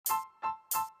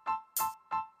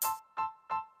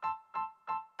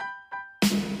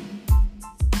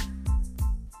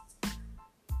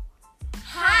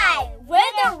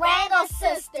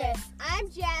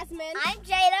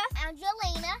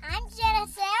I'm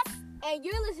Genesis. And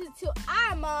you're listening to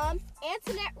our mom,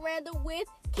 Antoinette Randall, with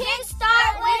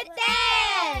Kickstart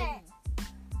Within.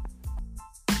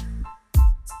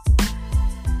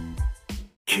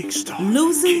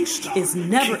 Losing is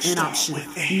never an option.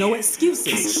 No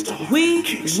excuses. We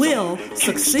will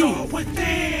succeed.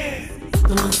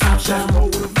 The one-stop shop.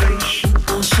 Motivation.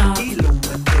 On shop.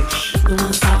 Illumination. The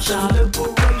one-stop shop.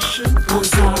 Liberation. On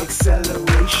shop.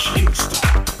 Acceleration.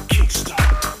 Kickstart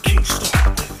within.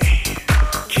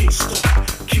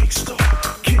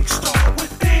 Kickstart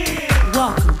within.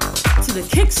 Welcome to the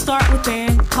Kickstart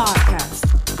Within podcast.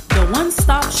 The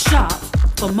one-stop shop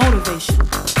for motivation,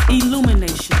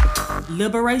 illumination,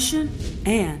 liberation,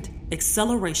 and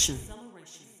acceleration.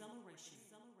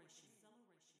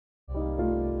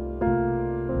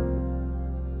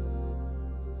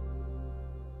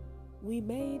 We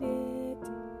made it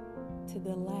to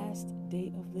the last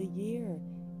day of the year.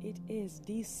 It is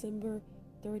December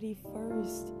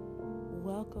 31st.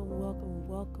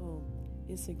 Welcome.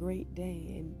 It's a great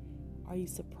day, and are you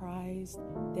surprised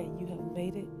that you have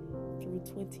made it through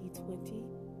 2020?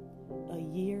 A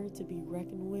year to be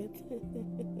reckoned with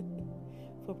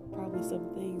for probably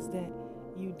some things that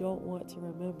you don't want to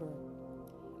remember.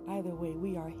 Either way,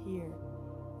 we are here.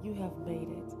 You have made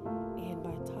it. And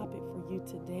my topic for you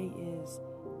today is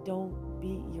don't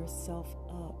beat yourself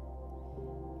up.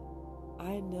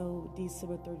 I know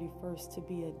December 31st to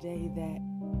be a day that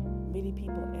many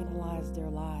people analyze their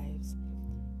lives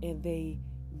and they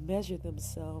measure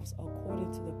themselves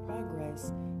according to the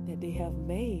progress that they have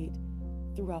made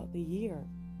throughout the year.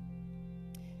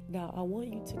 Now, I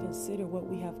want you to consider what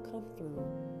we have come through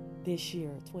this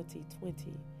year,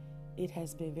 2020. It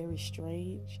has been very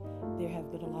strange. There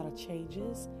have been a lot of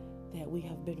changes that we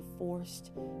have been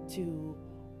forced to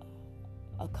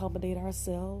accommodate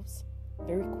ourselves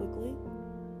very quickly.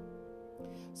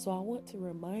 So I want to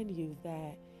remind you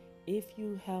that if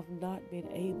you have not been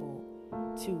able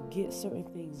to get certain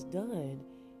things done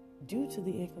due to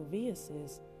the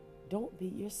inconveniences, don't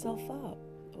beat yourself up,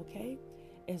 okay?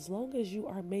 As long as you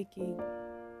are making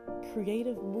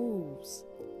creative moves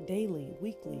daily,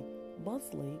 weekly,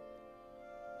 monthly,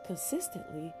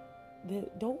 consistently, then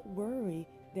don't worry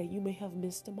that you may have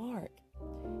missed the mark.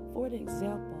 For an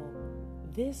example,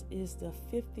 this is the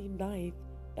 59th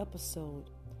episode.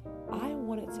 I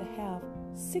wanted to have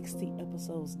 60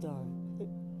 episodes done.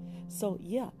 So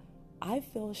yeah, I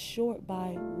fell short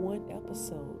by one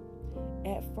episode.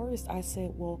 At first I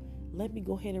said, well, let me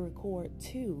go ahead and record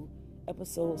 2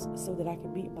 episodes so that I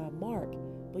can meet my mark.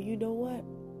 But you know what?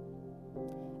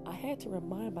 I had to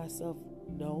remind myself,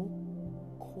 no,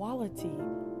 quality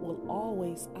will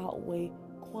always outweigh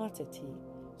quantity.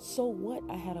 So what?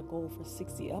 I had a goal for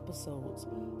 60 episodes.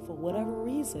 For whatever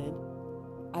reason,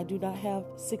 I do not have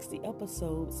 60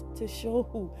 episodes to show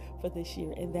for this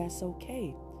year, and that's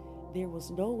okay. There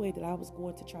was no way that I was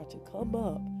going to try to come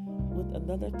up with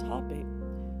another topic,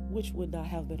 which would not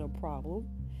have been a problem.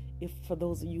 If for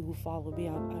those of you who follow me,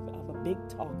 I'm a big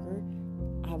talker.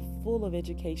 I'm full of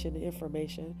education and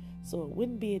information, so it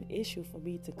wouldn't be an issue for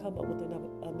me to come up with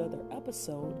another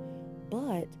episode.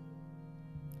 But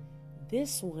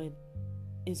this one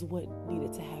is what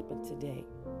needed to happen today.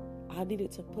 I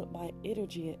needed to put my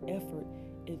energy and effort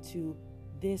into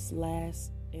this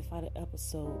last and final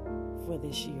episode for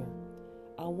this year.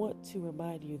 I want to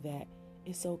remind you that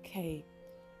it's okay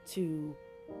to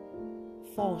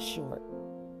fall short.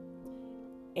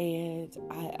 And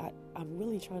I'm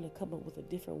really trying to come up with a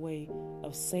different way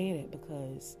of saying it,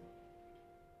 because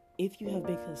if you have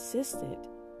been consistent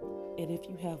and if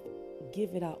you have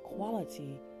given out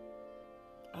quality,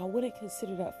 I wouldn't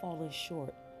consider that falling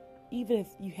short, even if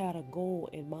you had a goal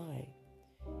in mind.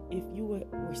 If you were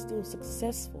still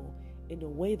successful in the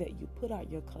way that you put out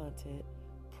your content,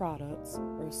 products,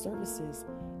 or services,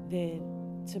 then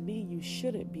to me, you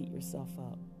shouldn't beat yourself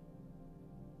up.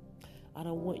 I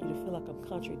don't want you to feel like I'm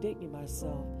contradicting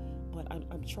myself, but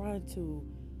I'm trying to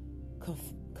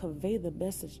convey the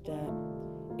message that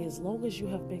as long as you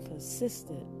have been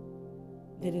consistent,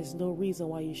 then there's no reason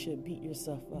why you should beat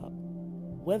yourself up.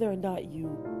 Whether or not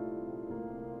you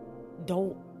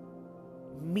don't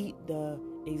meet the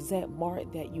exact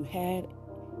mark that you had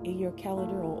in your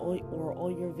calendar or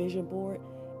on your vision board,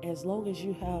 as long as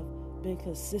you have been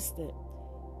consistent,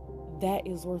 that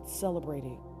is worth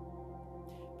celebrating.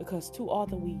 Because too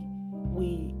often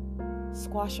we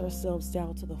squash ourselves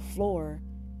down to the floor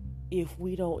if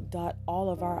we don't dot all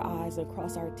of our I's and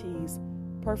cross our T's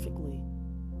perfectly.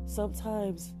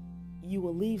 Sometimes you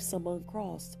will leave some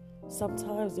uncrossed.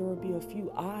 Sometimes there will be a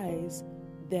few I's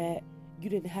that you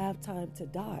didn't have time to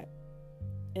dot.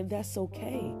 And that's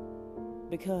okay,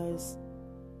 because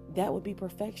That would be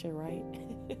perfection, right?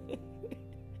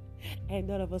 And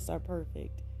none of us are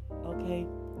perfect, okay?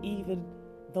 Even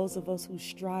those of us who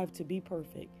strive to be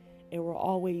perfect, and we're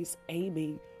always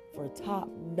aiming for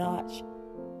top-notch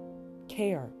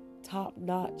care,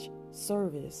 top-notch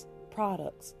service,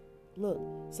 products. Look,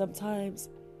 sometimes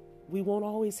we won't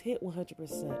always hit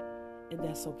 100%, and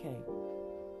that's okay.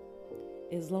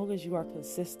 As long as you are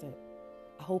consistent,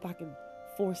 I hope I can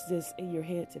force this in your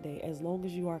head today. As long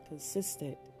as you are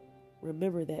consistent,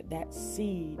 remember that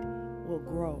seed will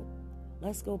grow.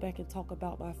 Let's go back and talk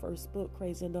about my first book,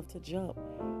 Crazy Enough to Jump,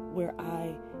 where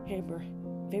I hammer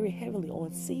very heavily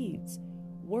on seeds.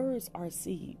 Words are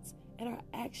seeds, and our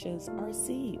actions are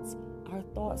seeds. Our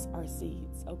thoughts are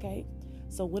seeds, okay?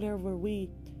 So whenever we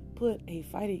put a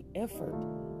fighting effort,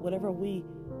 whenever we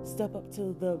step up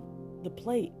to the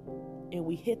plate and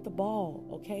we hit the ball,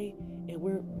 okay, and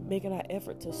we're making our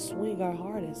effort to swing our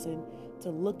hardest and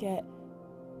to look at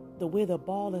the way the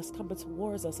ball is coming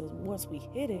towards us, and once we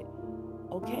hit it,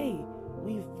 okay,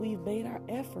 we've made our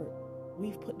effort.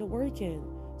 We've put the work in.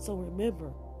 So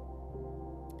remember,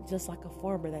 just like a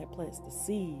farmer that plants the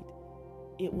seed,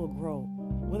 it will grow.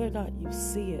 Whether or not you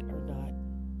see it or not,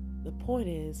 the point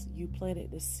is you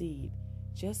planted the seed.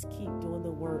 Just keep doing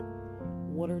the work,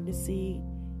 watering the seed,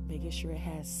 making sure it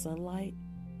has sunlight,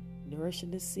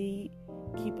 nourishing the seed,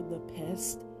 keeping the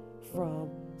pest from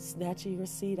snatching your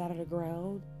seed out of the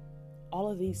ground. All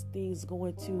of these things go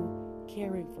into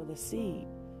caring for the seed.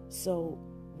 So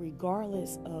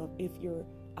regardless of if you're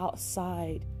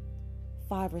outside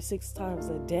 5 or 6 times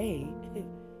a day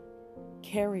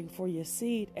caring for your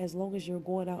seed, as long as you're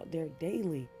going out there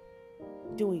daily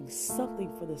doing something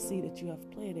for the seed that you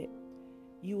have planted,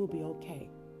 you will be okay.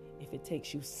 If it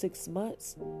takes you 6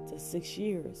 months to 6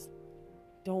 years,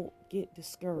 don't get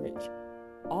discouraged.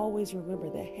 Always remember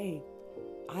that, hey,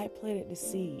 I planted the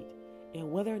seed,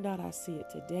 and whether or not I see it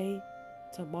today,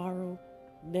 tomorrow,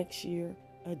 next year,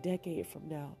 a decade from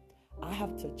now, I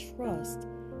have to trust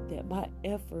that my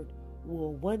effort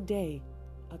will one day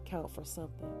account for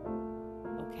something.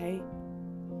 Okay?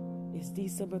 It's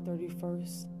December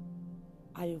 31st.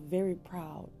 I am very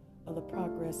proud of the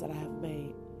progress that I have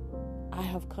made. I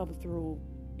have come through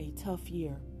a tough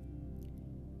year.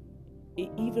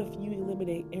 Even if you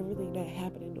eliminate everything that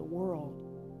happened in the world,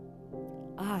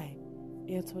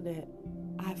 Antoinette,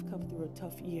 I've come through a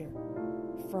tough year,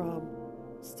 from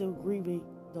still grieving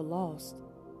the loss,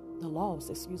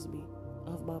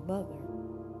 of my mother.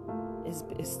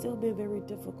 It's still been very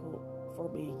difficult for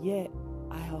me, yet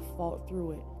I have fought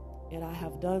through it, and I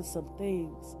have done some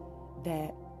things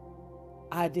that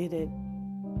I didn't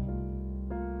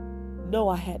know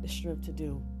I had the strength to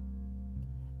do.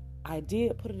 I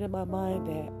did put it in my mind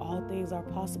that all things are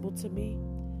possible to me.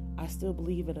 I still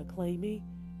believe in acclaiming,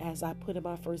 as I put in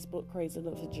my first book, Crazy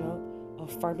Enough to Jump,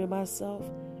 affirming myself.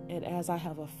 And as I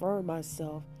have affirmed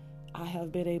myself, I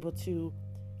have been able to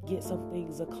get some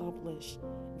things accomplished.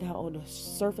 Now, on the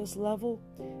surface level,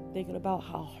 thinking about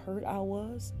how hurt I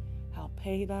was, how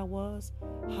pained I was,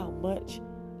 how much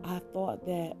I thought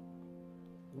that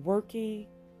working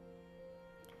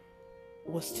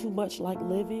was too much like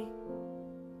living.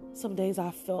 Some days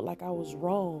I felt like I was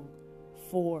wrong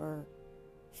for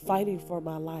fighting for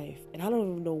my life. And I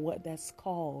don't even know what that's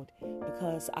called,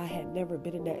 because I had never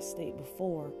been in that state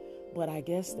before. But I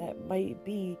guess that might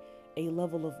be a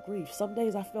level of grief. Some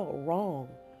days I felt wrong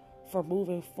for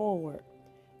moving forward.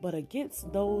 But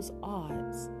against those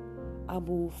odds, I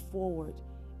moved forward.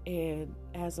 And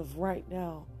as of right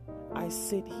now, I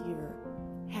sit here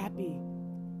happy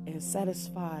and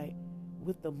satisfied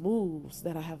with the moves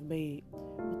that I have made,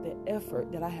 with the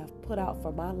effort that I have put out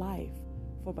for my life,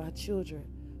 for my children,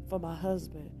 for my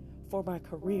husband, for my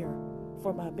career,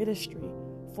 for my ministry,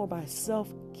 for my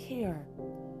self-care.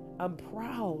 I'm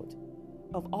proud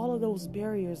of all of those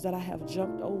barriers that I have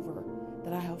jumped over,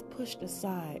 that I have pushed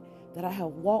aside, that I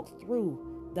have walked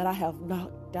through, that I have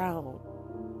knocked down.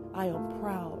 I am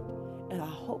proud, and I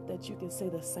hope that you can say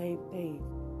the same thing.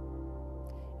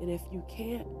 And if you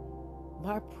can't,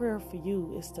 my prayer for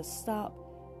you is to stop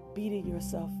beating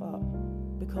yourself up,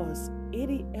 because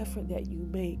any effort that you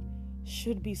make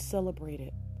should be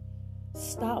celebrated.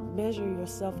 Stop measuring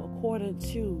yourself according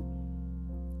to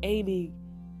aiming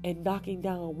and knocking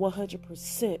down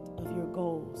 100% of your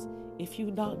goals. If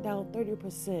you knock down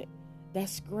 30%,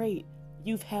 that's great.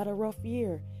 You've had a rough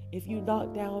year. If you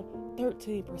knock down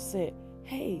 13%,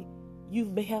 hey, you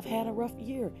may have had a rough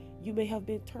year. You may have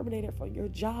been terminated from your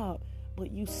job,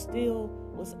 but you still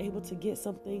was able to get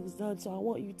some things done. So I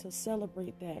want you to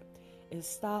celebrate that and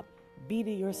stop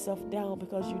beating yourself down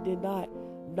because you did not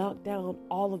knock down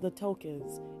all of the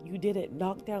tokens. You you didn't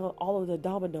knock down all of the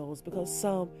dominoes because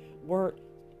some weren't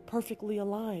perfectly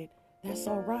aligned. That's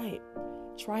all right.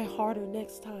 Try harder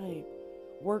next time.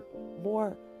 Work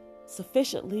more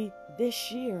sufficiently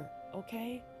this year,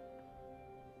 okay?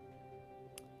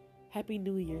 Happy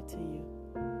New Year to you.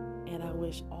 And I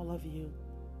wish all of you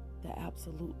the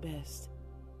absolute best.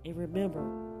 And remember,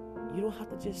 you don't have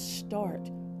to just start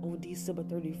on December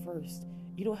 31st.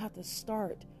 You don't have to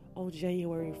start on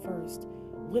January 1st.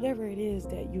 Whatever it is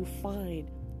that you find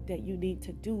that you need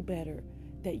to do better,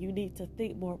 that you need to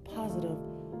think more positive,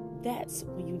 that's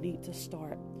when you need to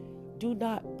start. Do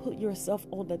not put yourself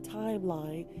on the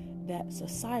timeline that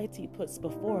society puts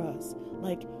before us.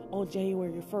 Like on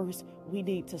January 1st, we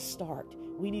need to start.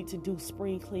 We need to do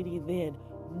spring cleaning then.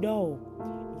 No,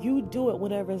 you do it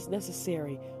whenever it's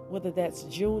necessary, whether that's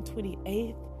June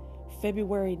 28th,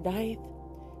 February 9th,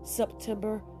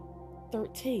 September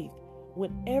 13th.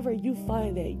 Whenever you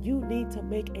find that you need to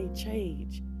make a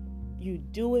change, you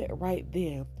do it right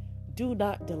then. Do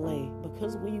not delay,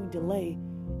 because when you delay,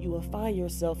 you will find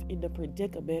yourself in the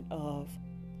predicament of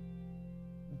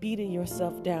beating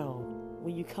yourself down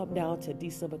when you come down to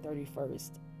December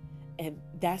 31st. And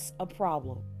that's a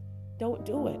problem. Don't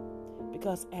do it,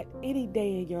 because at any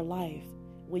day in your life,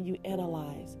 when you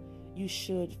analyze, you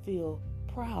should feel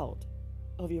proud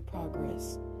of your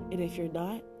progress. And if you're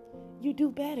not, you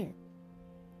do better.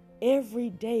 Every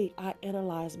day I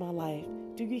analyze my life.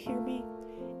 Do you hear me?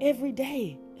 Every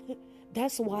day.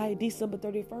 That's why December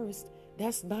 31st,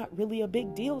 that's not really a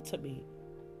big deal to me.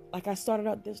 Like I started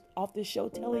out off this show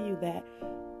telling you that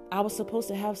I was supposed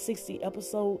to have 60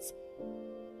 episodes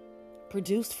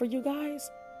produced for you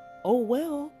guys. Oh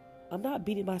well, I'm not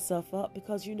beating myself up,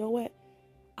 because you know what?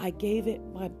 I gave it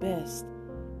my best.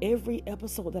 Every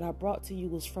episode that I brought to you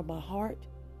was from my heart,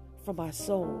 from my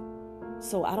soul.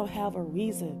 So I don't have a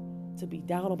reason to be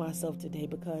down on myself today,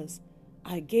 because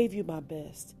I gave you my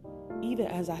best. Even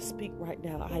as I speak right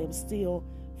now, I am still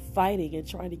fighting and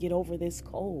trying to get over this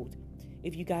cold.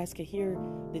 If you guys can hear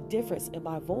the difference in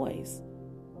my voice,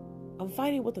 I'm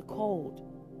fighting with a cold,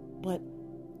 but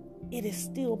it is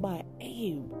still my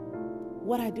aim.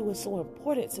 What I do is so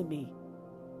important to me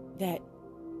that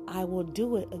I will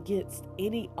do it against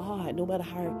any odd, no matter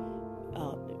how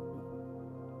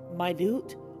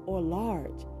minute or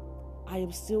large. I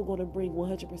am still going to bring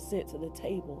 100% to the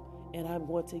table, and I'm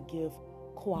going to give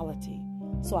quality.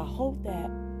 So I hope that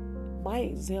my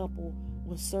example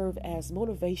will serve as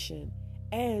motivation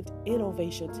and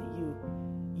innovation to you.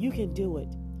 You can do it.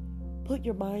 Put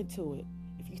your mind to it.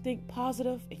 If you think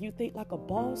positive and you think like a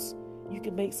boss, you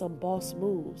can make some boss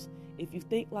moves. If you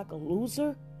think like a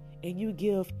loser and you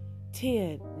give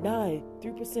 10, 9,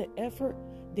 3% effort,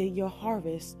 then your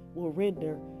harvest will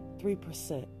render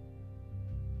 3%.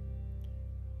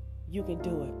 You can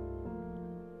do it.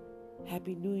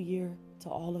 Happy New Year to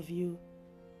all of you.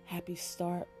 Happy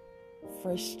start,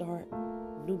 fresh start,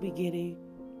 new beginning,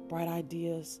 bright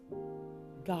ideas,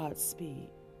 Godspeed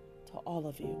to all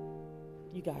of you.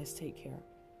 You guys take care.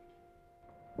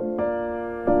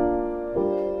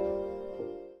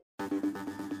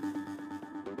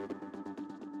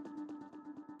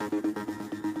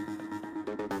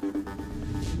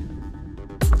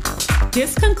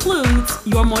 This concludes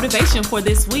your motivation for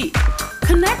this week.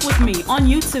 Connect with me on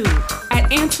YouTube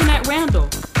at Antoinette Randall,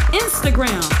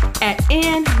 Instagram at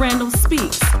Ann Randall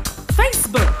Speaks,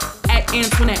 Facebook at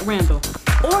Antoinette Randall,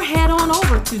 or head on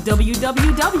over to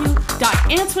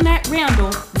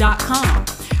www.AntoinetteRandall.com.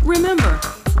 Remember,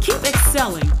 keep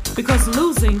excelling, because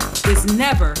losing is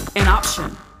never an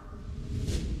option.